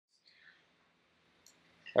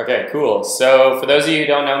Okay, cool. So for those of you who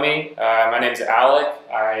don't know me, my name is Alec.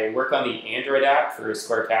 I work on the Android app for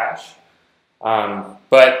Square Cash.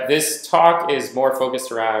 But this talk is more focused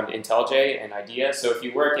around IntelliJ and IDEA. So if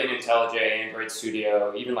you work in IntelliJ, Android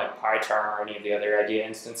Studio, even like PyCharm or any of the other IDEA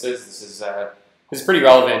instances, this is pretty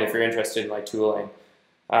relevant if you're interested in like tooling.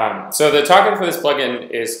 So the topic for this plugin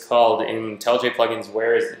is called IntelliJ plugins,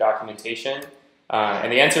 where is the documentation? And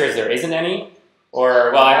the answer is there isn't any.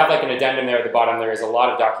 Or, well, I have like an addendum there at the bottom. There is a lot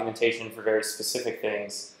of documentation for very specific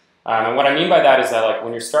things. And what I mean by that is that like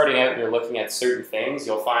when you're starting out and you're looking at certain things,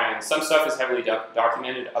 you'll find some stuff is heavily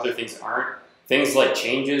documented, other things aren't. Things like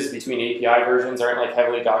changes between API versions aren't like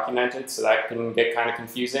heavily documented, so that can get kind of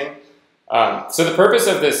confusing. So the purpose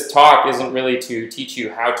of this talk isn't really to teach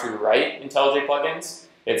you how to write IntelliJ plugins.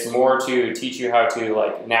 It's more to teach you how to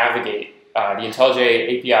like navigate the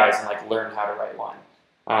IntelliJ APIs and like learn how to write one.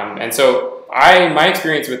 And so my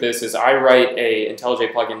experience with this is I write a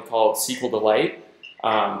IntelliJ plugin called SQLite,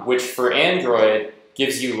 which for Android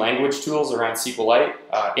gives you language tools around SQLite.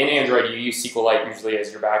 In Android, you use SQLite usually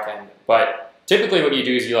as your backend, but typically what you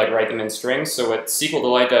do is you like write them in strings. So what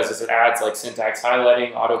SQLite does is it adds like syntax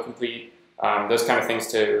highlighting, autocomplete, those kind of things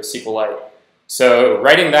to SQLite. So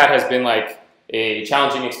writing that has been like a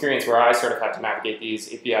challenging experience where I sort of had to navigate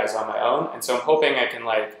these APIs on my own, and so I'm hoping I can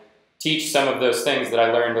like teach some of those things that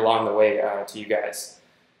I learned along the way to you guys.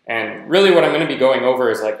 And really what I'm going to be going over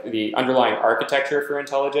is like the underlying architecture for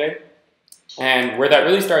IntelliJ. And where that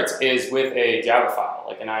really starts is with a Java file,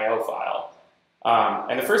 like an IO file.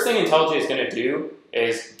 And the first thing IntelliJ is going to do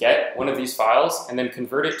is get one of these files and then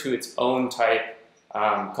convert it to its own type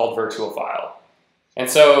called virtual file. And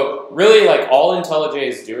so really like all IntelliJ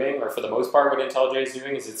is doing, or for the most part what IntelliJ is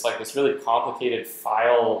doing, is it's like this really complicated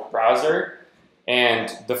file browser. And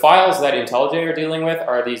the files that IntelliJ are dealing with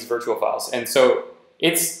are these virtual files. And so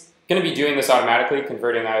it's going to be doing this automatically,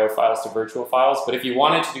 converting IO files to virtual files. But if you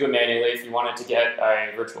wanted to do it manually, if you wanted to get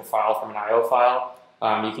a virtual file from an IO file,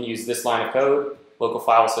 you can use this line of code, local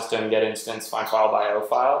file system, get instance, find file by IO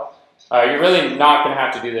file. You're really not going to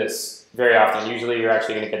have to do this very often. Usually you're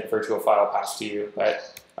actually going to get the virtual file passed to you.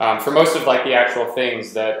 But for most of like the actual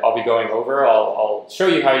things that I'll be going over, I'll show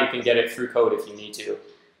you how you can get it through code if you need to.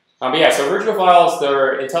 But yeah, so virtual files,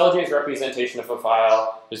 they're IntelliJ's representation of a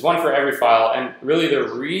file. There's one for every file, and really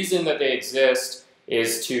the reason that they exist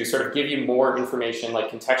is to sort of give you more information,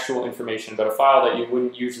 like contextual information about a file that you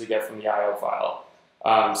wouldn't usually get from the IO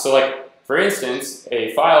file. So like, for instance,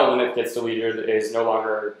 a file when it gets deleted is no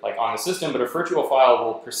longer like on the system, but a virtual file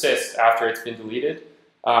will persist after it's been deleted.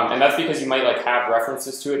 And that's because you might like have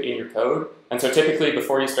references to it in your code. And so typically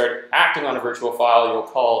before you start acting on a virtual file, you'll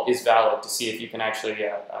call isValid to see if you can actually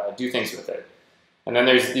do things with it. And then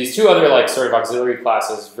there's these two other like sort of auxiliary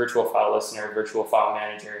classes, virtual file listener, virtual file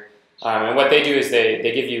manager. And what they do is they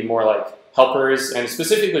give you more like helpers, and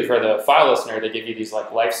specifically for the file listener, they give you these like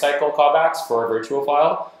lifecycle callbacks for a virtual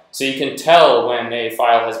file. So you can tell when a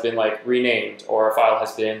file has been like renamed or a file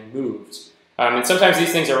has been moved. And sometimes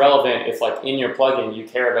these things are relevant if like in your plugin you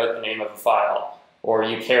care about the name of a file, or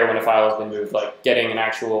you care when a file has been moved, like getting an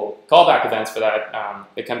actual callback events for that,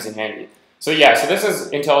 it comes in handy. So yeah, so this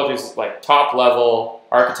is IntelliJ's like top level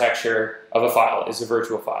architecture of a file, is a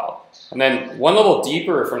virtual file. And then one level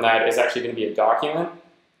deeper from that is actually going to be a document.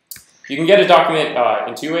 You can get a document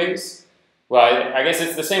in two ways. Well, I guess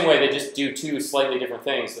it's the same way, they just do two slightly different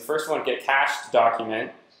things. The first one, get cached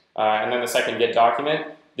document, and then the second, get document.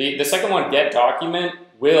 The second one, get document,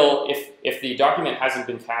 will, if the document hasn't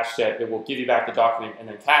been cached yet, it will give you back the document and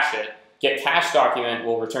then cache it. Get cached document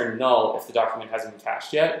will return null if the document hasn't been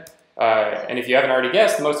cached yet. And if you haven't already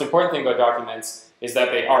guessed, the most important thing about documents is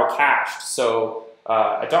that they are cached. So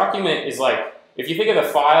a document is like, if you think of the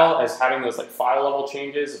file as having those like file level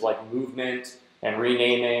changes of like movement and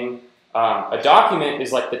renaming, a document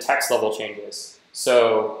is like the text level changes.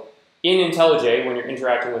 So in IntelliJ, when you're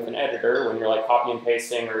interacting with an editor, when you're like copy and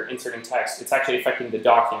pasting or inserting text, it's actually affecting the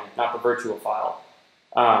document, not the virtual file.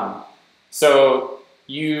 So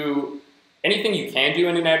anything you can do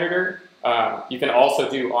in an editor, you can also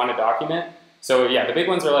do on a document. So yeah, the big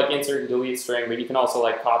ones are like insert and delete string, but you can also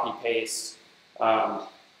like copy paste.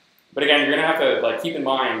 But again, you're gonna have to like keep in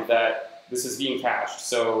mind that this is being cached.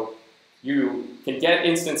 So you can get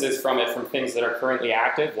instances from it from things that are currently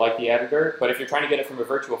active, like the editor, but if you're trying to get it from a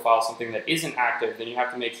virtual file, something that isn't active, then you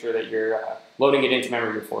have to make sure that you're loading it into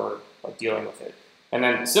memory before like, dealing with it. And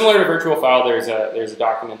then similar to virtual file, there's a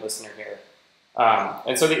document listener here.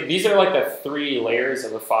 And so these are like the three layers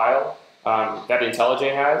of a file that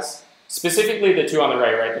IntelliJ has. Specifically the two on the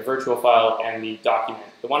right, the virtual file and the document.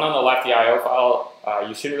 The one on the left, the IO file,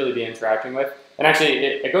 you shouldn't really be interacting with. And actually,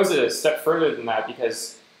 it goes a step further than that,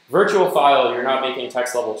 because Virtual file, you're not making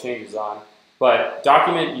text level changes on, but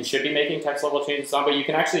document, you should be making text level changes on, but you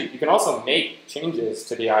can also make changes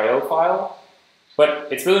to the IO file. But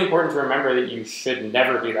it's really important to remember that you should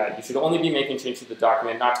never do that. You should only be making changes to the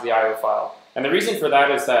document, not to the IO file. And the reason for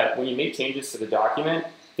that is that when you make changes to the document,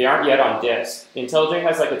 they aren't yet on disk. IntelliJ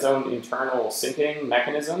has like its own internal syncing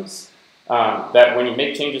mechanisms that when you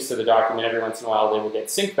make changes to the document, every once in a while they will get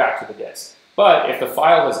synced back to the disk. But if the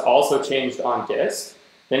file has also changed on disk,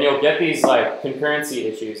 then you'll get these like concurrency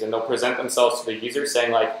issues, and they'll present themselves to the user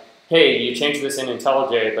saying like, hey, you changed this in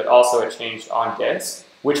IntelliJ, but also it changed on disk.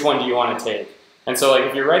 Which one do you want to take? And so like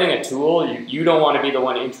if you're writing a tool, you don't want to be the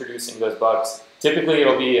one introducing those bugs. Typically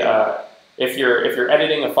it'll be, if you're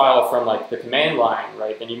editing a file from like the command line,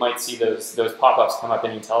 right, then you might see those pop-ups come up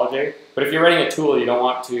in IntelliJ. But if you're writing a tool, you don't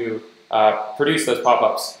want to produce those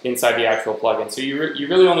pop-ups inside the actual plugin. So you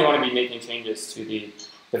really only want to be making changes to the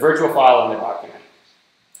virtual file in the document.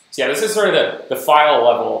 So yeah, this is sort of the file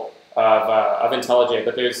level of IntelliJ,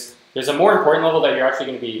 but there's a more important level that you're actually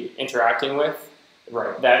going to be interacting with.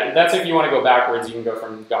 Right, that's if you want to go backwards, you can go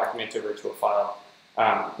from document to virtual file.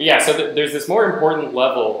 But yeah, so there's this more important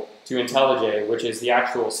level to IntelliJ, which is the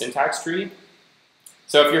actual syntax tree.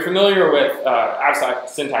 So if you're familiar with abstract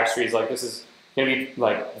syntax trees, like this is going to be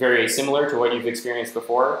like very similar to what you've experienced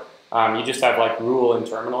before. You just have like rule and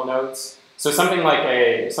terminal nodes. So something like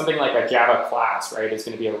a Java class, right, is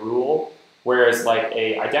going to be a rule, whereas like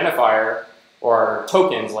a identifier or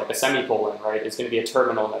tokens, like a semicolon, right, is going to be a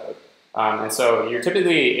terminal node. And so you're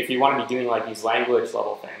typically, if you want to be doing like these language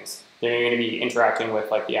level things, then you're going to be interacting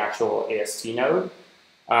with like the actual AST node.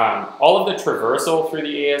 All of the traversal through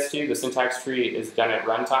the AST, the syntax tree, is done at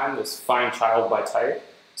runtime, this find child by type.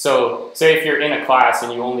 So say if you're in a class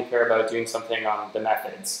and you only care about doing something on the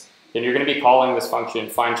methods, then you're going to be calling this function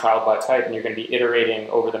find child by type, and you're going to be iterating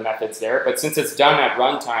over the methods there. But since it's done at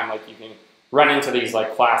runtime, like you can run into these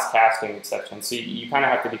like class casting exceptions. So you kind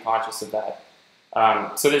of have to be conscious of that.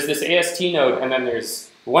 So there's this AST node, and then there's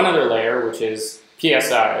one other layer, which is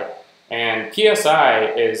PSI. And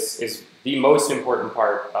PSI is the most important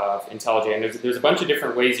part of IntelliJ, and there's a bunch of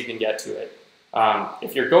different ways you can get to it.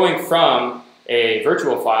 If you're going from a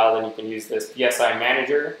virtual file, then you can use this PSI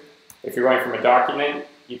manager. If you're going from a document,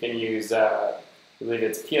 you can use, I believe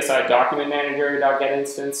it's PSI document manager.get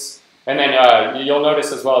instance. And then you'll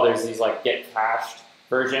notice as well there's these like get cached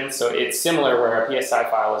version. So it's similar where a PSI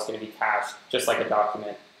file is going to be cached just like a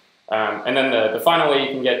document. And then the final way you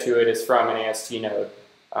can get to it is from an AST node.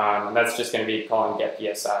 And that's just going to be calling get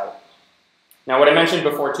PSI. Now what I mentioned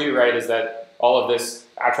before too, right, is that all of this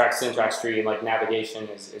abstract syntax tree and like navigation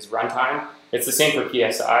is runtime. It's the same for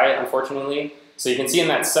PSI, unfortunately. So you can see in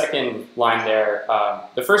that second line there,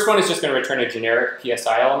 the first one is just going to return a generic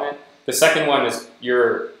PSI element. The second one is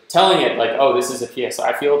you're telling it like, oh, this is a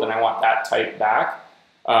PSI field and I want that type back.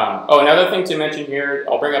 Oh, another thing to mention here,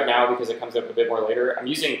 I'll bring up now because it comes up a bit more later. I'm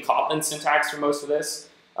using Kotlin syntax for most of this.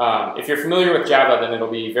 If you're familiar with Java, then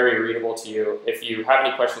it'll be very readable to you. If you have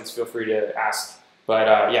any questions, feel free to ask.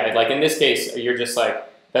 But yeah, like in this case, you're just like,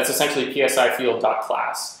 that's essentially PSI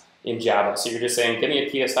field.class in Java. So you're just saying, give me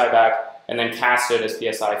a PSI back and then cast it as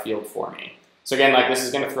PSI field for me. So again, like this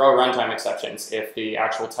is going to throw runtime exceptions if the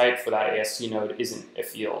actual type for that AST node isn't a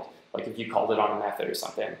field, like if you called it on a method or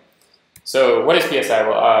something. So what is PSI?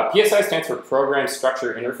 Well, PSI stands for Program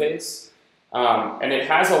Structure Interface, and it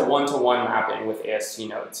has a one-to-one mapping with AST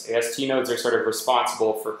nodes. AST nodes are sort of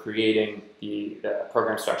responsible for creating the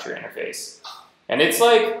program structure interface. And it's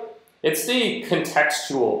the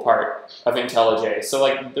contextual part of IntelliJ. So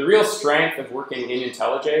like the real strength of working in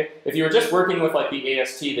IntelliJ, if you were just working with like the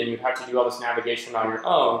AST, then you'd have to do all this navigation on your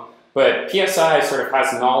own. But PSI sort of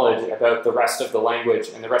has knowledge about the rest of the language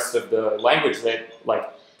and the rest of the language that like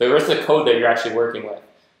the rest of the code that you're actually working with.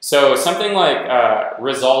 So something like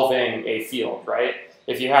resolving a field, right?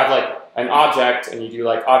 If you have like an object and you do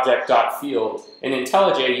like object.field, in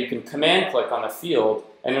IntelliJ you can command click on the field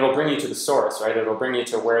and it'll bring you to the source, right? It'll bring you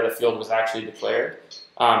to where the field was actually declared.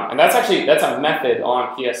 And that's a method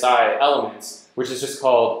on PSI elements, which is just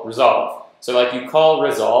called resolve. So like you call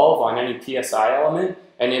resolve on any PSI element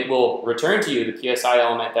and it will return to you the PSI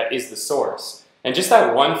element that is the source. And just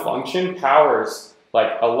that one function powers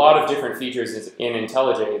like a lot of different features in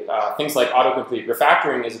IntelliJ. Things like autocomplete.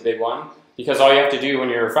 Refactoring is a big one because all you have to do when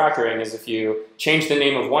you're refactoring is if you change the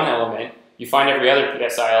name of one element, you find every other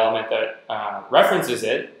PSI element that references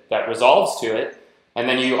it, that resolves to it, and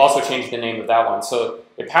then you also change the name of that one. So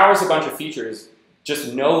it powers a bunch of features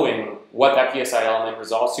just knowing what that PSI element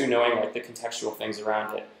resolves to, knowing like the contextual things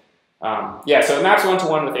around it. Yeah, so it maps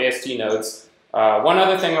one-to-one with AST nodes. One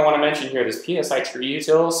other thing I want to mention here, this PSI tree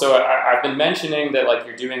util. So I've been mentioning that like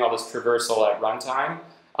you're doing all this traversal at runtime.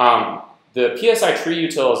 The PSI tree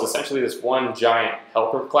util is essentially this one giant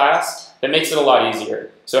helper class that makes it a lot easier.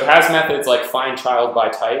 So it has methods like find child by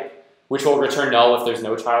type, which will return null if there's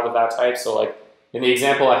no child of that type. So like in the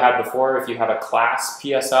example I had before, if you have a class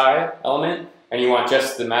PSI element and you want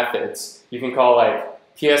just the methods, you can call like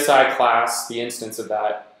PSI class, the instance of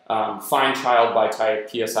that, find child by type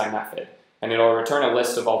PSI method. And it'll return a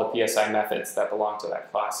list of all the PSI methods that belong to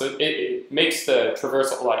that class. So it makes the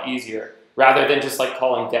traversal a lot easier, rather than just like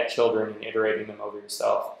calling get children and iterating them over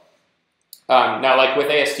yourself. Now, like with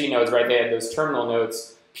AST nodes, right, they had those terminal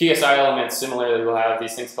nodes. PSI elements similarly will have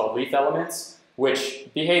these things called leaf elements, which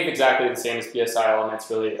behave exactly the same as PSI elements,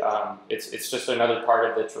 really. It's just another part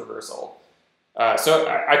of the traversal. So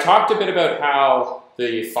I talked a bit about how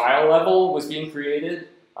the file level was being created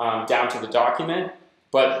down to the document.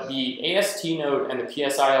 But the AST node and the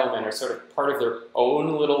PSI element are sort of part of their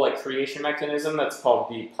own little like creation mechanism that's called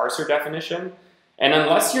the parser definition. And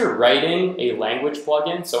unless you're writing a language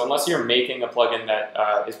plugin, so unless you're making a plugin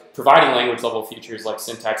that is providing language level features like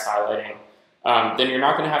syntax highlighting, then you're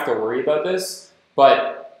not going to have to worry about this.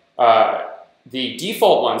 But the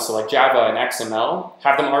default ones, so like Java and XML,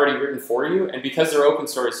 have them already written for you. And because they're open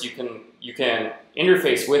source, you can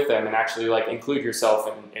interface with them and actually like include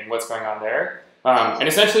yourself in what's going on there. And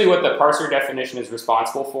essentially what the parser definition is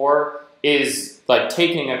responsible for is like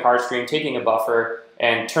taking a parse stream, taking a buffer,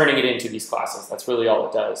 and turning it into these classes. That's really all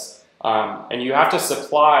it does. And you have to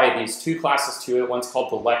supply these two classes to it. One's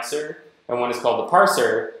called the lexer, and one is called the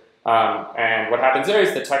parser. And what happens there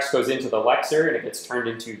is the text goes into the lexer, and it gets turned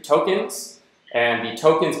into tokens. And the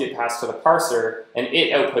tokens get passed to the parser, and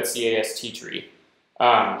it outputs the AST tree.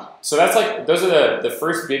 So that's like, those are the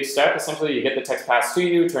first big step. Essentially, you get the text passed to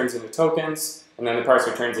you, turns into tokens, and then the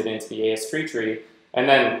parser turns it into the AST tree. And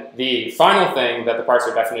then the final thing that the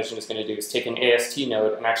parser definition is going to do is take an AST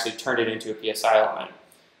node and actually turn it into a PSI element.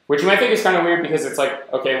 Which you might think is kind of weird because it's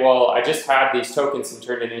like, okay, well, I just had these tokens and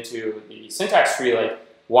turned it into the syntax tree. Like,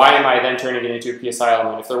 why am I then turning it into a PSI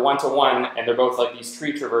element? If they're one-to-one and they're both like these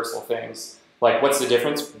tree traversal things, like what's the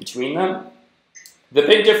difference between them? The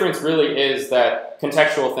big difference really is that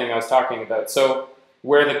contextual thing I was talking about. So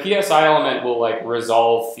where the PSI element will like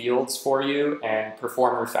resolve fields for you and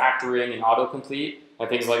perform refactoring and autocomplete and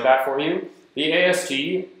things like that for you, the AST,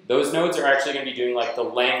 those nodes are actually going to be doing like the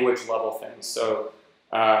language level things. So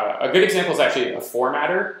a good example is actually a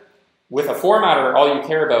formatter. With a formatter, all you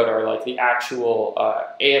care about are like the actual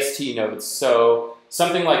AST nodes. So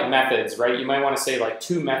something like methods, right? You might want to say like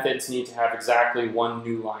two methods need to have exactly one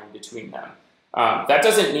new line between them. That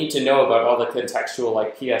doesn't need to know about all the contextual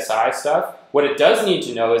like PSI stuff. What it does need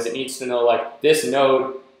to know is it needs to know like this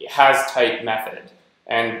node has type method.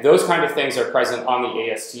 And those kind of things are present on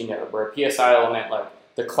the AST node, where a PSI element, like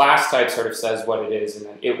the class type sort of says what it is, and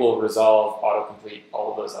then it will resolve, autocomplete,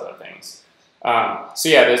 all of those other things. So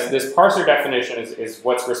yeah, this parser definition is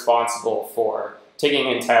what's responsible for taking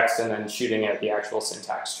in text and then shooting at the actual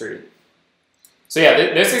syntax tree. So yeah,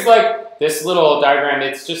 this is like this little diagram.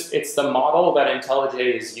 It's the model that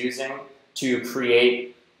IntelliJ is using to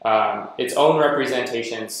create its own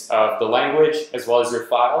representations of the language as well as your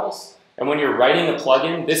files. And when you're writing a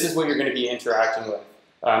plugin, this is what you're going to be interacting with.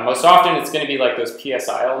 Most often, it's going to be like those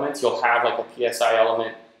PSI elements. You'll have like a PSI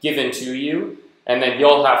element given to you, and then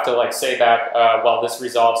you'll have to like say back, well, this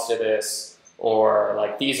resolves to this, or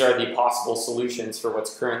like these are the possible solutions for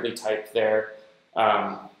what's currently typed there.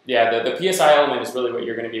 Yeah, the PSI element is really what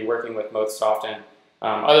you're going to be working with most often.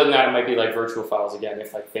 Other than that, it might be like virtual files again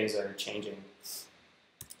if like things are changing.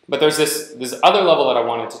 But there's this other level that I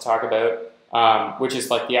wanted to talk about, which is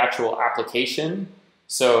like the actual application.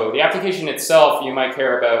 So the application itself, you might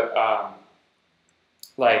care about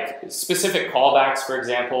like specific callbacks, for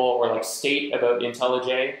example, or like state about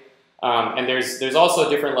IntelliJ. And there's also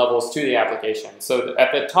different levels to the application. So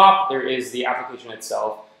at the top, there is the application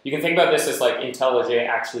itself. You can think about this as like IntelliJ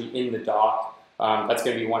actually in the doc. That's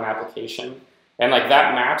going to be one application. And like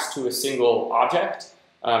that maps to a single object.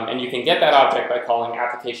 And you can get that object by calling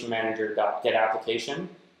application-manager.getApplication.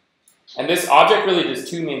 And this object really does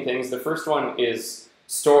two main things. The first one is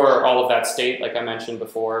store all of that state, like I mentioned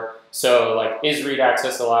before. So like, is read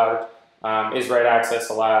access allowed? Is write access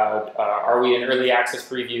allowed? Are we in early access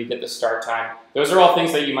preview? Get the start time. Those are all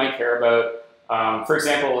things that you might care about. For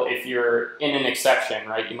example, if you're in an exception,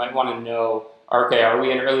 right, you might want to know, okay, are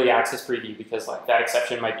we in early access preview? Because like that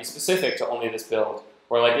exception might be specific to only this build.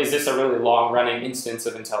 Or like, is this a really long-running instance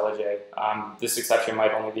of IntelliJ? This exception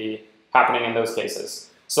might only be happening in those cases.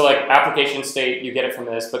 So like application state, you get it from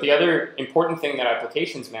this. But the other important thing that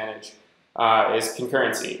applications manage is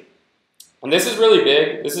concurrency. And this is really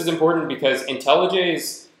big. This is important because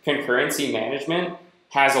IntelliJ's concurrency management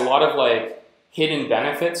has a lot of like hidden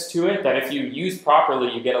benefits to it that if you use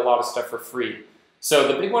properly, you get a lot of stuff for free. So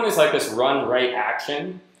the big one is like this run write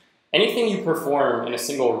action. Anything you perform in a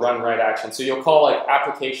single run write action, so you'll call like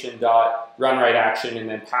application.run write action and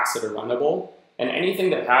then pass it a runnable. And anything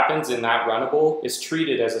that happens in that runnable is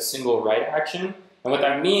treated as a single write action. And what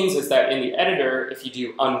that means is that in the editor, if you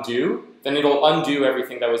do undo, then it'll undo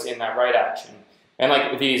everything that was in that write action. And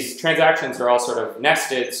like these transactions are all sort of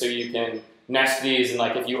nested, so you can nest these, and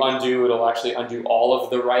like if you undo, it'll actually undo all of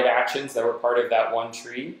the write actions that were part of that one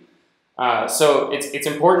tree. So it's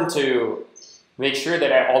important to make sure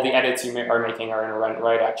that all the edits you are making are in a run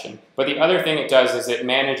write action. But the other thing it does is it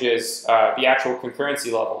manages the actual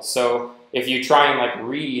concurrency level. So if you try and like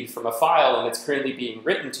read from a file and it's currently being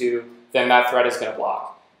written to, then that thread is going to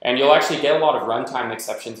block. And you'll actually get a lot of runtime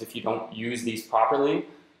exceptions if you don't use these properly.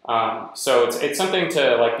 So it's something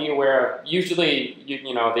to like be aware of. Usually,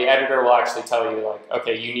 you know, the editor will actually tell you like,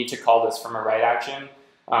 okay, you need to call this from a write action.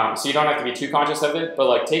 So you don't have to be too conscious of it, but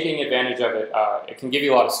like taking advantage of it, it can give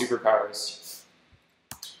you a lot of superpowers.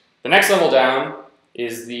 The next level down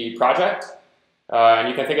is the project. And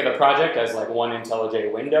you can think of the project as like one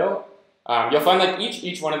IntelliJ window. You'll find like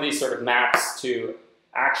each one of these sort of maps to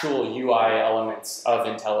actual UI elements of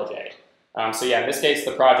IntelliJ. So yeah, in this case,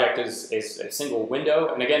 the project is a single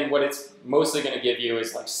window. And again, what it's mostly going to give you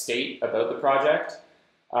is like state about the project.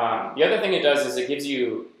 The other thing it does is it gives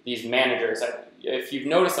you these managers. If you've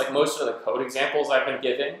noticed, like most of the code examples I've been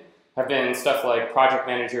giving have been stuff like project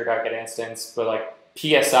manager.getInstance, but like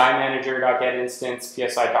PSI manager.getInstance,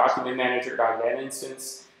 PSI document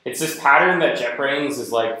manager.getInstance. It's this pattern that JetBrains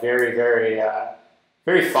is like very,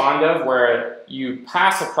 very fond of, where you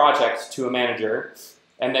pass a project to a manager,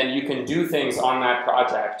 and then you can do things on that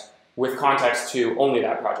project with context to only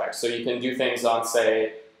that project. So you can do things on,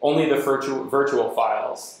 say, only the virtual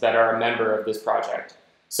files that are a member of this project.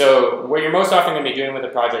 So what you're most often going to be doing with a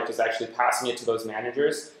project is actually passing it to those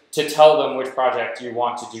managers to tell them which project you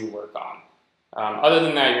want to do work on. Other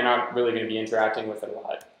than that, you're not really going to be interacting with it a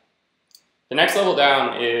lot. The next level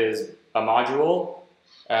down is a module.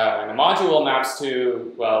 And a module maps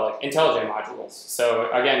to, well, like IntelliJ modules. So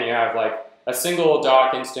again, you have like a single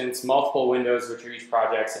doc instance, multiple windows, which are each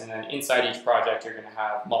projects, and then inside each project, you're going to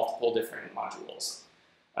have multiple different modules.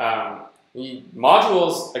 The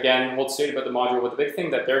modules, again, we'll state about the module, but the big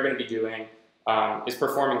thing that they're going to be doing is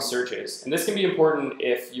performing searches. And this can be important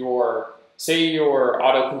if say you're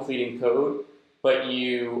auto-completing code, but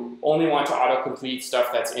you only want to auto-complete stuff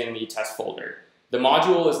that's in the test folder. The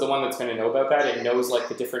module is the one that's going to know about that. It knows like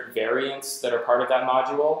the different variants that are part of that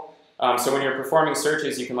module. So when you're performing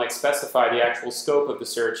searches, you can like specify the actual scope of the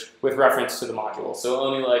search with reference to the module. So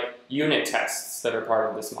only like unit tests that are part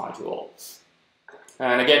of this module.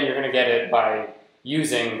 And again, you're going to get it by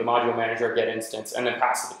using the module manager get instance and then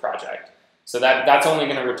pass it the project. So that's only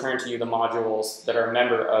going to return to you the modules that are a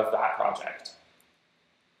member of that project.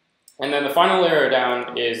 And then the final layer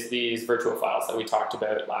down is these virtual files that we talked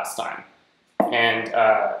about last time. And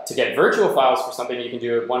to get virtual files for something, you can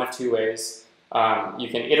do it one of two ways. You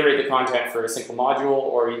can iterate the content for a single module,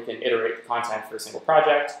 or you can iterate the content for a single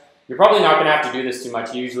project. You're probably not going to have to do this too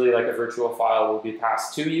much. Usually, like a virtual file will be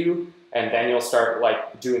passed to you, and then you'll start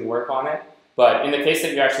like doing work on it. But in the case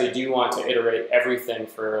that you actually do want to iterate everything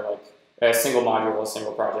for like a single module, a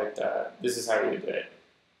single project, this is how you do it.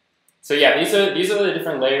 So yeah, these are the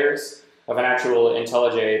different layers of an actual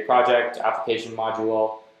IntelliJ project application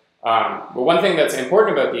module. But one thing that's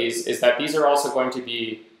important about these is that these are also going to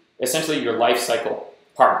be essentially your lifecycle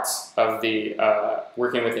parts of the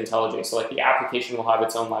working with IntelliJ. So like the application will have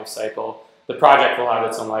its own lifecycle, the project will have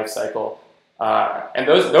its own lifecycle, and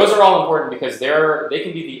those are all important because they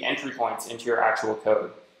can be the entry points into your actual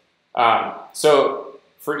code. So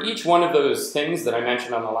for each one of those things that I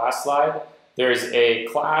mentioned on the last slide, there's a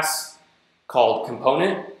class called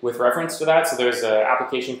component with reference to that. So there's an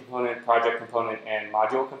application component, project component, and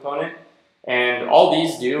module component. And all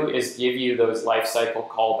these do is give you those lifecycle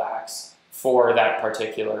callbacks for that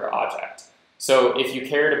particular object. So if you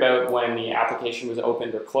cared about when the application was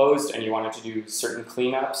opened or closed and you wanted to do certain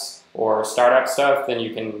cleanups or startup stuff, then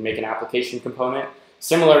you can make an application component.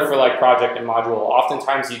 Similar for like project and module.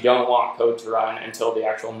 Oftentimes you don't want code to run until the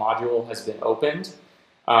actual module has been opened.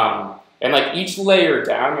 And like each layer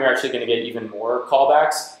down, you're actually going to get even more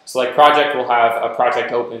callbacks. So like project will have a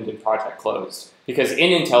project opened and project closed. Because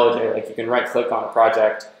in IntelliJ, like you can right click on a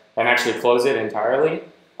project and actually close it entirely.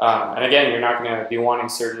 And again, you're not going to be wanting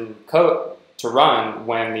certain code to run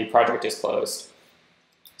when the project is closed.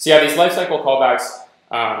 So yeah, these lifecycle callbacks,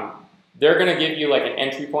 they're going to give you like an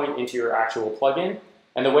entry point into your actual plugin.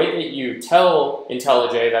 And the way that you tell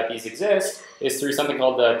IntelliJ that these exist is through something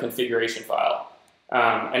called the configuration file.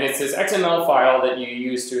 And it's this XML file that you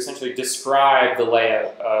use to essentially describe the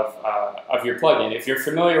layout of your plugin. If you're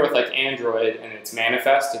familiar with like Android and its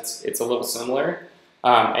manifest, it's a little similar.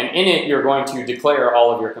 And in it, you're going to declare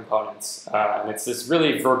all of your components. And it's this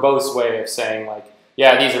really verbose way of saying like,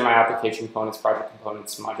 yeah, these are my application components, project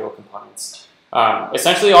components, module components.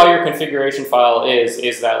 Essentially, all your configuration file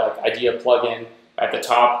is that like idea plugin at the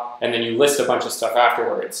top, and then you list a bunch of stuff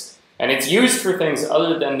afterwards. And it's used for things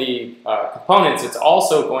other than the components. It's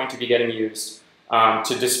also going to be getting used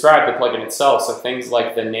to describe the plugin itself. So things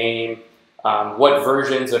like the name, what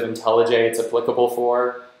versions of IntelliJ it's applicable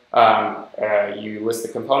for. You list the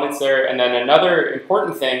components there. And then another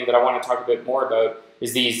important thing that I want to talk a bit more about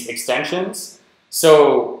is these extensions.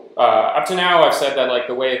 So up to now, I've said that like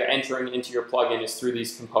the way of entering into your plugin is through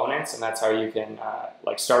these components, and that's how you can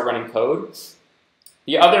like start running code.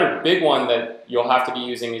 The other big one that you'll have to be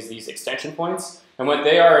using is these extension points. And what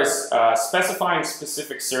they are is specifying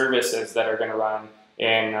specific services that are going to run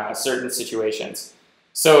in certain situations.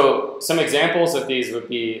 So some examples of these would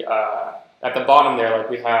be at the bottom there, like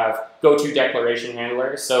we have go-to declaration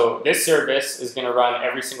handler. So this service is going to run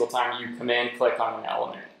every single time you command click on an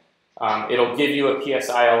element. It'll give you a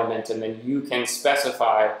PSI element, and then you can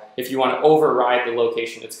specify if you want to override the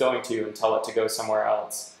location it's going to and tell it to go somewhere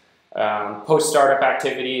else. Post-startup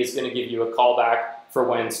activity is going to give you a callback for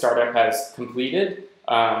when startup has completed.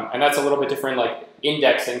 And that's a little bit different, like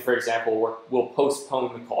indexing, for example, will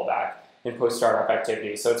postpone the callback in post-startup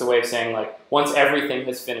activity. So it's a way of saying, like, once everything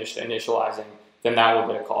has finished initializing, then that will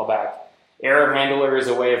get a callback. Error handler is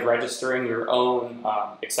a way of registering your own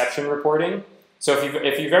exception reporting. So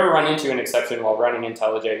if you've ever run into an exception while running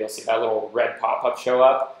IntelliJ, you'll see that little red pop-up show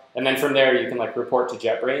up. And then from there, you can like report to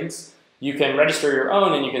JetBrains. You can register your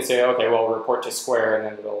own, and you can say, okay, well, report to Square, and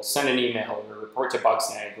then it'll send an email or report to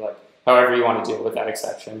Bugsnag, like however you want to deal with that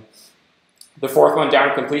exception. The fourth one,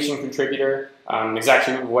 down completion contributor, is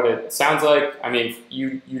actually what it sounds like. I mean,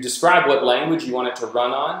 you describe what language you want it to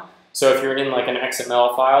run on. So if you're in like an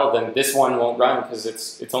XML file, then this one won't run because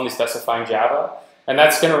it's only specifying Java. And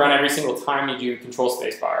that's going to run every single time you do control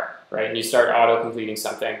spacebar, right? And you start auto-completing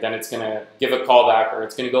something, then it's going to give a callback, or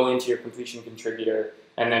it's going to go into your completion contributor,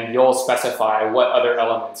 and then you'll specify what other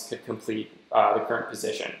elements could complete the current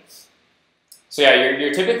position. So yeah,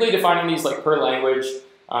 you're typically defining these like per language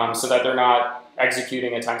so that they're not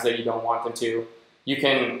executing at times that you don't want them to. You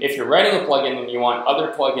can, if you're writing a plugin and you want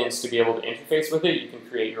other plugins to be able to interface with it, you can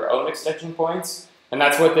create your own extension points. And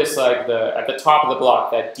that's what this, like at the top of the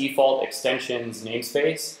block, that default extensions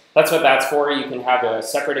namespace, that's what that's for. You can have a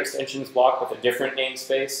separate extensions block with a different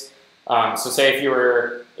namespace. So say if you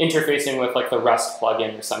were interfacing with like the Rust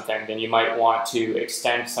plugin or something, then you might want to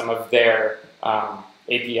extend some of their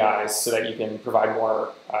APIs so that you can provide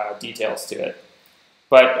more details to it.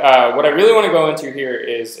 But what I really want to go into here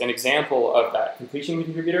is an example of that completion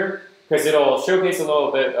contributor, because it'll showcase a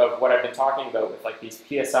little bit of what I've been talking about with like these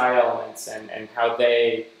PSI elements and how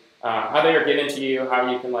they are given to you,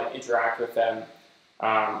 how you can like interact with them,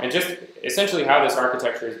 and just essentially how this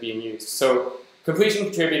architecture is being used. So completion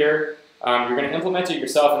contributor, you're going to implement it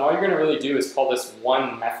yourself, and all you're going to really do is call this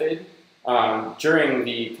one method during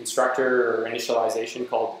the constructor or initialization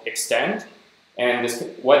called extend. And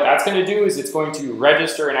what that's going to do is it's going to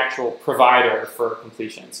register an actual provider for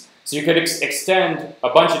completions. So you could extend a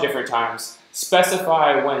bunch of different times,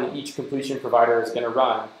 specify when each completion provider is going to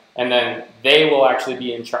run, and then they will actually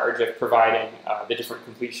be in charge of providing the different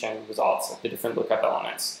completion results of the different lookup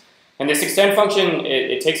elements. And this extend function,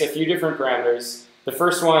 it takes a few different parameters. The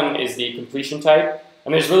first one is the completion type,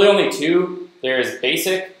 and there's really only two. There's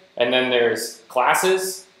basic, and then there's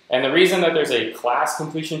classes. And the reason that there's a class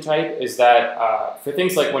completion type is that for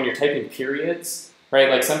things like when you're typing periods, right?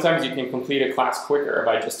 Like sometimes you can complete a class quicker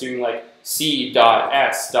by just doing like c.s.a,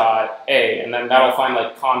 and then that'll find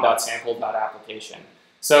like com.sample.application.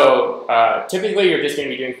 So typically you're just going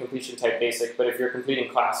to be doing completion type basic, but if you're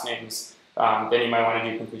completing class names, then you might want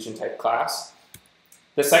to do completion type class.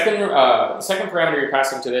 The second parameter you're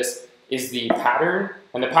passing to this is the pattern,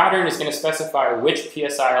 and the pattern is going to specify which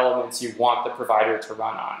PSI elements you want the provider to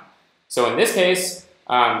run on. So in this case,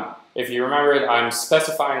 if you remember, I'm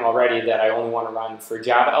specifying already that I only want to run for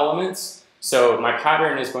Java elements. So my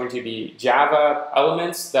pattern is going to be Java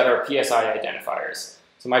elements that are PSI identifiers.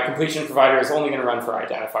 So my completion provider is only going to run for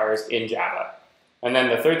identifiers in Java. And then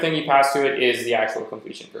the third thing you pass to it is the actual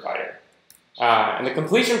completion provider. And the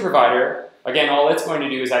completion provider, again, all it's going to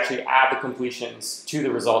do is actually add the completions to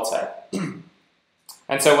the result set.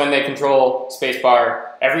 And so when they control spacebar,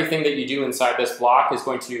 everything that you do inside this block is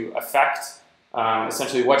going to affect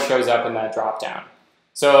essentially what shows up in that dropdown.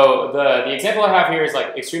 So the example I have here is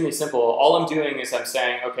like extremely simple. All I'm doing is I'm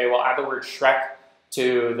saying, okay, well, add the word Shrek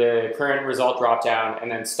to the current result dropdown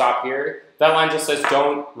and then stop here. That line just says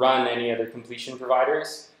don't run any other completion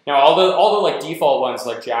providers. Now all the like default ones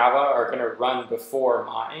like Java are going to run before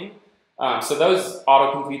mine. So those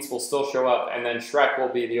autocompletes will still show up, and then Shrek will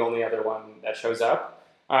be the only other one that shows up.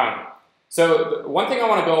 So one thing I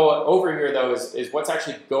want to go over here though is what's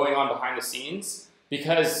actually going on behind the scenes,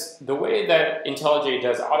 because the way that IntelliJ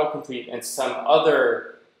does autocomplete and some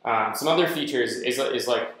other features is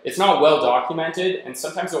like, it's not well documented, and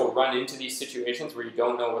sometimes it will run into these situations where you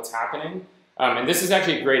don't know what's happening. And this is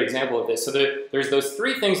actually a great example of this. So there's those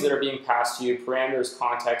three things that are being passed to you: parameters,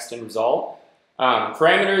 context, and result.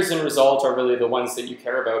 Parameters and result are really the ones that you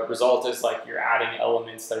care about. Result is like you're adding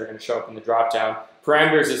elements that are going to show up in the dropdown.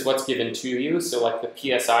 Parameters is what's given to you, so like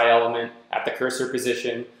the PSI element at the cursor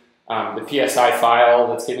position, the PSI file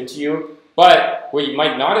that's given to you. But what you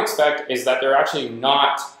might not expect is that they're actually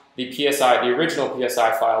not the PSI, the original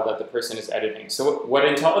PSI file that the person is editing. So what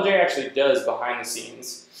IntelliJ actually does behind the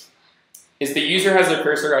scenes is the user has their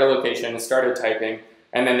cursor at a location and started typing,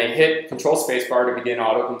 and then they hit Control Spacebar to begin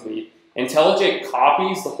autocomplete. IntelliJ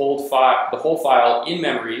copies the whole file in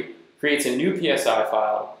memory, creates a new PSI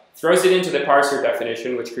file, throws it into the parser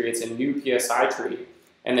definition, which creates a new PSI tree,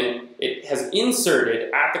 and then it has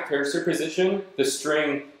inserted at the cursor position the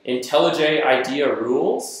string IntelliJ idea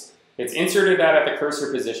rules. It's inserted that at the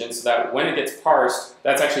cursor position so that when it gets parsed,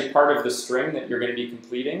 that's actually part of the string that you're going to be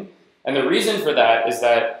completing. And the reason for that is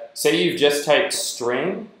that, say you've just typed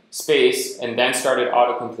string, space, and then started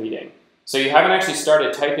auto-completing. So you haven't actually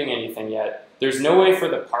started typing anything yet. There's no way for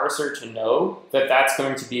the parser to know that that's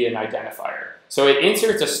going to be an identifier. So it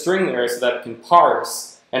inserts a string there so that it can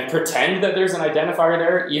parse and pretend that there's an identifier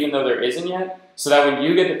there, even though there isn't yet, so that when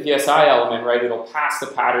you get the PSI element, right, it'll pass the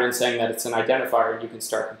pattern saying that it's an identifier and you can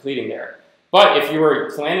start completing there. But if you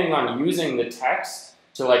were planning on using the text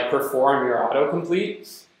to like perform your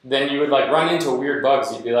autocomplete, then you would like run into weird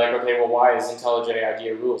bugs. You'd be like, okay, well, why is IntelliJ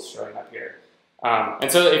idea rules showing up here?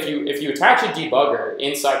 And so if you attach a debugger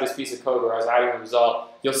inside this piece of code where I was adding the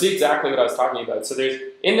result, you'll see exactly what I was talking about. So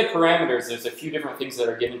in the parameters, there's a few different things that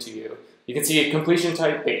are given to you. You can see a completion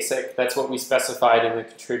type basic. That's what we specified in the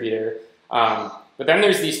contributor. But then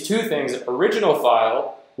there's these two things: original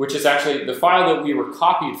file, which is actually the file that we were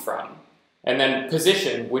copied from, and then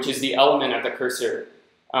position, which is the element at the cursor.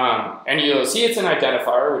 And you'll see it's an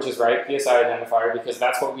identifier, which is right, PSI identifier, because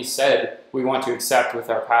that's what we said we want to accept with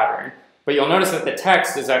our pattern. But you'll notice that the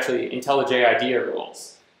text is actually IntelliJ idea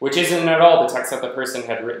rules, which isn't at all the text that the person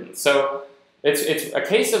had written. So it's a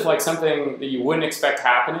case of like something that you wouldn't expect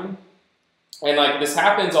happening. And like this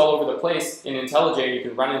happens all over the place in IntelliJ. You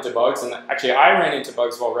can run into bugs, and actually I ran into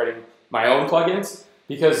bugs while writing my own plugins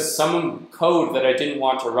because some code that I didn't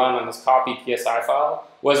want to run on this copy PSI file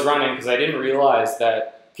was running because I didn't realize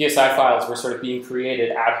that PSI files were sort of being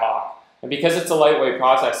created ad hoc. And because it's a lightweight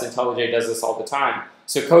process, IntelliJ does this all the time.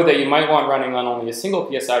 So code that you might want running on only a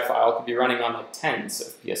single PSI file could be running on like tens of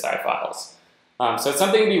PSI files. So it's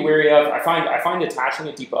something to be wary of. I find attaching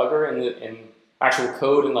a debugger in actual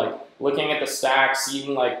code and like looking at the stack,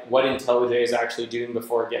 seeing like what IntelliJ is actually doing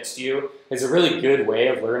before it gets to you is a really good way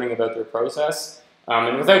of learning about their process.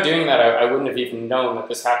 And without doing that, I wouldn't have even known that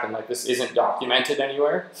this happened. Like this isn't documented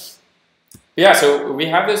anywhere. But yeah, so we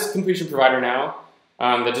have this completion provider now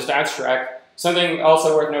that just adds Shrek. Something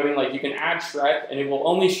also worth noting, like you can add Shrek and it will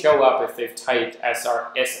only show up if they've typed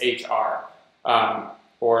SHR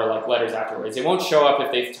or like letters afterwards. It won't show up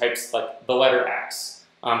if they've typed like the letter X.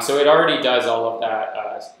 So it already does all of that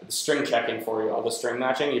the string checking for you, all the string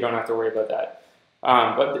matching. You don't have to worry about that.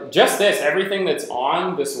 But just this, everything that's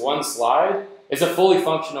on this one slide is a fully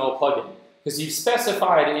functional plugin because you've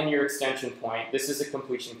specified in your extension point, this is a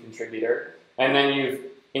completion contributor, and then you've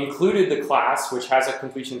included the class which has a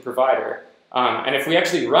completion provider. And if we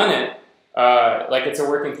actually run it, like it's a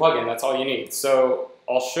working plugin, that's all you need. So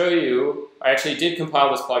I'll show you, I actually did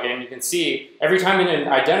compile this plugin. You can see every time an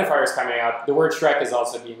identifier is coming up, the word Shrek is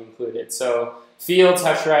also being included. So fields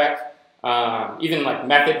have Shrek, even like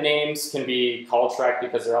method names can be called Shrek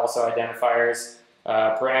because they're also identifiers.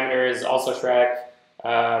 Parameters, also Shrek.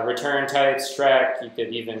 Return types, Shrek. You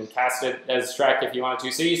could even cast it as Shrek if you wanted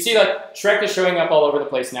to. So you see that Shrek is showing up all over the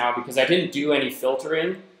place now because I didn't do any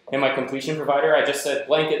filtering in my completion provider. I just said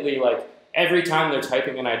blanketly, like every time they're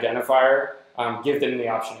typing an identifier, give them the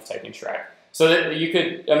option of typing Shrek. So that you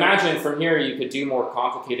could imagine from here, you could do more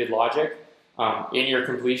complicated logic in your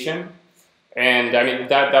completion. And I mean,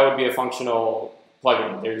 that would be a functional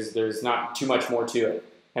plugin. There's not too much more to it.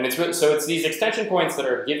 And so it's these extension points that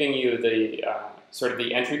are giving you the sort of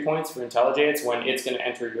the entry points for IntelliJ. It's when it's going to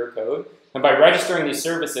enter your code. And by registering these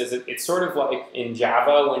services, it's sort of like in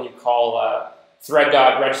Java when you call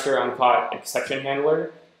thread.register uncaught exception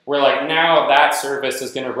handler, where like now that service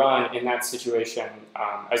is going to run in that situation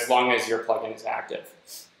as long as your plugin is active.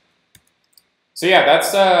 So yeah,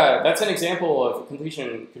 that's an example of a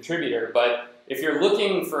completion contributor. But if you're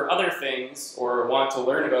looking for other things or want to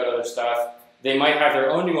learn about other stuff, they might have their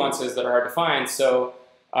own nuances that are hard to find. So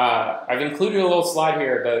I've included a little slide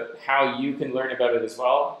here about how you can learn about it as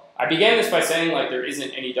well. I began this by saying like there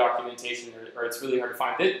isn't any documentation or it's really hard to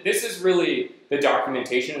find. This is really the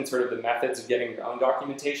documentation and sort of the methods of getting your own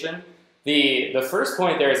documentation. The first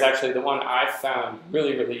point there is actually the one I've found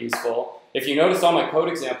really, really useful. If you notice all my code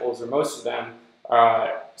examples, or most of them,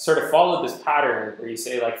 sort of followed this pattern where you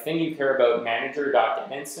say like thing you care about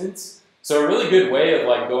manager.getInstance. So a really good way of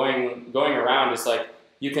like going around is like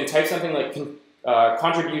you can type something like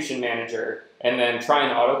contribution manager and then try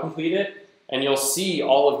and autocomplete it. And you'll see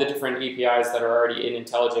all of the different APIs that are already in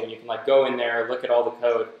IntelliJ. And you can like go in there, look at all the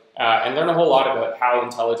code, and learn a whole lot about how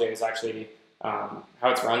IntelliJ is actually, how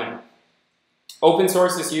it's running. Open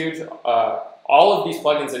source is huge. All of these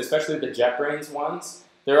plugins, and especially the JetBrains ones,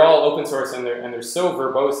 they're all open source and they're so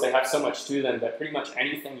verbose, they have so much to them that pretty much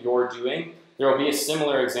anything you're doing, there will be a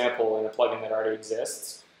similar example in a plugin that already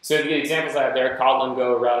exists. So the examples I have there, Kotlin,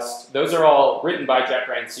 Go, Rust, those are all written by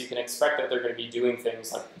JetBrains, so you can expect that they're going to be doing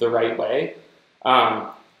things like the right way.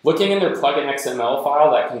 Looking in their plugin XML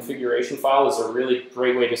file, that configuration file, is a really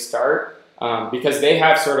great way to start because they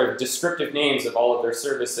have sort of descriptive names of all of their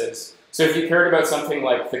services. So if you cared about something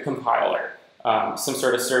like the compiler, some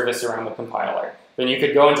sort of service around the compiler, then you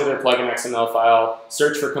could go into their plugin XML file,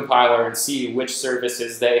 search for compiler, and see which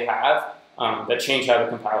services they have that change how the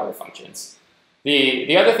compiler functions.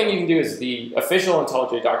 The other thing you can do is the official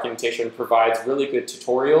IntelliJ documentation provides really good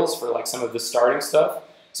tutorials for like some of the starting stuff.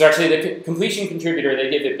 So actually the completion contributor, they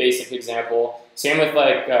give a basic example. Same with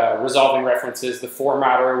like resolving references, the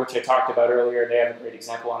formatter, which I talked about earlier, they have a great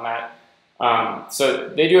example on that. So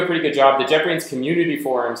they do a pretty good job. The JetBrains community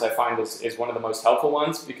forums I find is one of the most helpful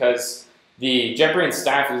ones because the JetBrains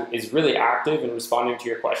staff is really active in responding to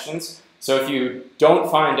your questions. So if you don't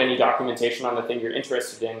find any documentation on the thing you're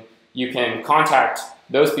interested in, you can contact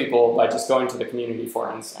those people by just going to the community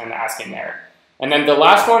forums and asking there. And then the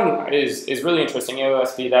last one is really interesting,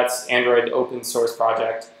 AOSP, that's Android open source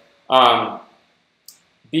project.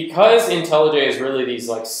 Because IntelliJ is really these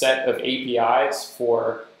like set of APIs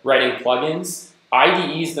for writing plugins,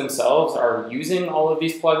 IDEs themselves are using all of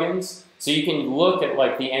these plugins. So you can look at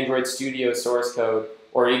like the Android Studio source code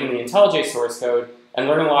or even the IntelliJ source code and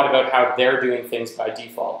learn a lot about how they're doing things by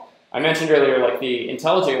default. I mentioned earlier, like the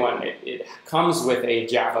IntelliJ one, it comes with a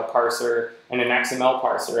Java parser and an XML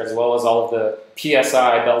parser, as well as all of the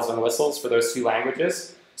PSI bells and whistles for those two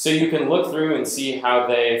languages. So you can look through and see how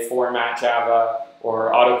they format Java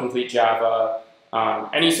or autocomplete Java,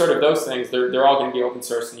 any sort of those things, they're all going to be open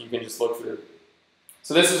source and you can just look through.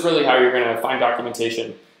 So this is really how you're going to find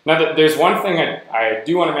documentation. Now, there's one thing I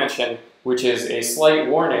do want to mention, which is a slight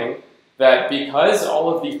warning that because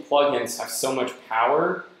all of these plugins have so much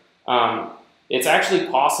power, it's actually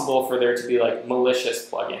possible for there to be like malicious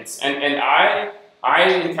plugins. And I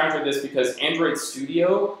encountered this because Android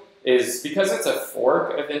Studio because it's a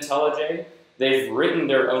fork of IntelliJ, they've written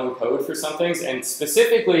their own code for some things, and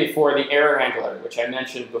specifically for the error handler, which I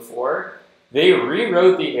mentioned before, they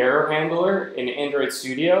rewrote the error handler in Android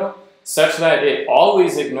Studio such that it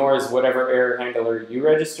always ignores whatever error handler you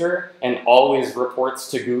register and always reports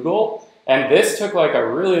to Google. And this took like a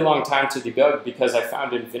really long time to debug because I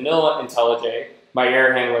found in vanilla IntelliJ, my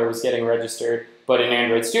error handler was getting registered, but in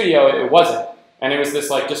Android Studio, it wasn't. And it was this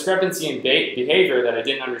like discrepancy in behavior that I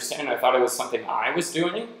didn't understand. I thought it was something I was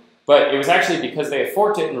doing, but it was actually because they had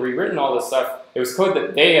forked it and rewritten all this stuff. It was code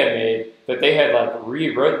that they had made, that they had like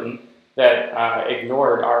rewritten, that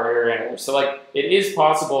ignored our error handler. So like it is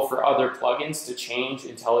possible for other plugins to change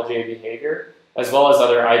IntelliJ behavior as well as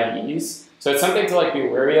other IDEs. So it's something to like be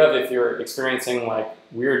wary of if you're experiencing like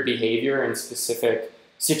weird behavior in specific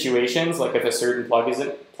situations, like if a certain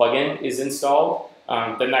plugin is installed,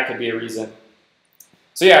 then that could be a reason.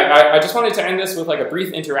 So yeah, I just wanted to end this with like a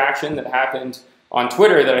brief interaction that happened on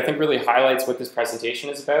Twitter that I think really highlights what this presentation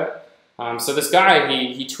is about. So this guy,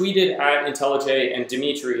 he tweeted at IntelliJ and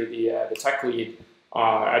Dimitri, the tech lead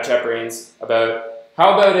at JetBrains, about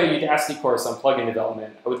how about a Udacity course on plugin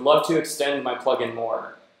development? I would love to extend my plugin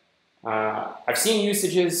more. I've seen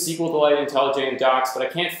usages, SQLite, IntelliJ, and docs, but I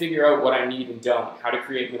can't figure out what I need and don't, how to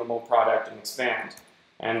create minimal product and expand.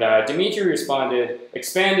 And Dimitri responded,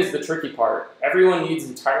 expand is the tricky part. Everyone needs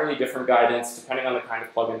entirely different guidance depending on the kind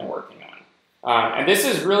of plugin they're working on. And this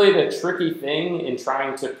is really the tricky thing in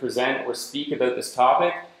trying to present or speak about this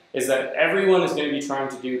topic, is that everyone is going to be trying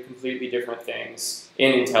to do completely different things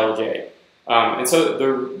in IntelliJ. And so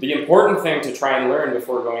the important thing to try and learn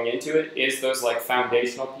before going into it is those like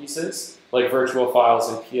foundational pieces, like virtual files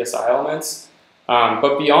and PSI elements.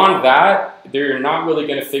 But beyond that, they're not really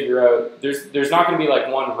going to figure out, there's not going to be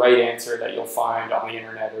like one right answer that you'll find on the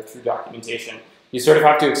internet or through documentation. You sort of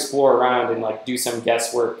have to explore around and like do some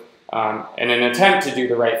guesswork in an attempt to do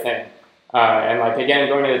the right thing. And like, again,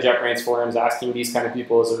 going to the JetBrains forums, asking these kind of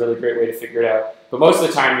people is a really great way to figure it out. But most of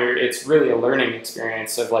the time, it's really a learning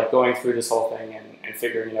experience of like going through this whole thing and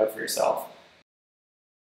figuring it out for yourself.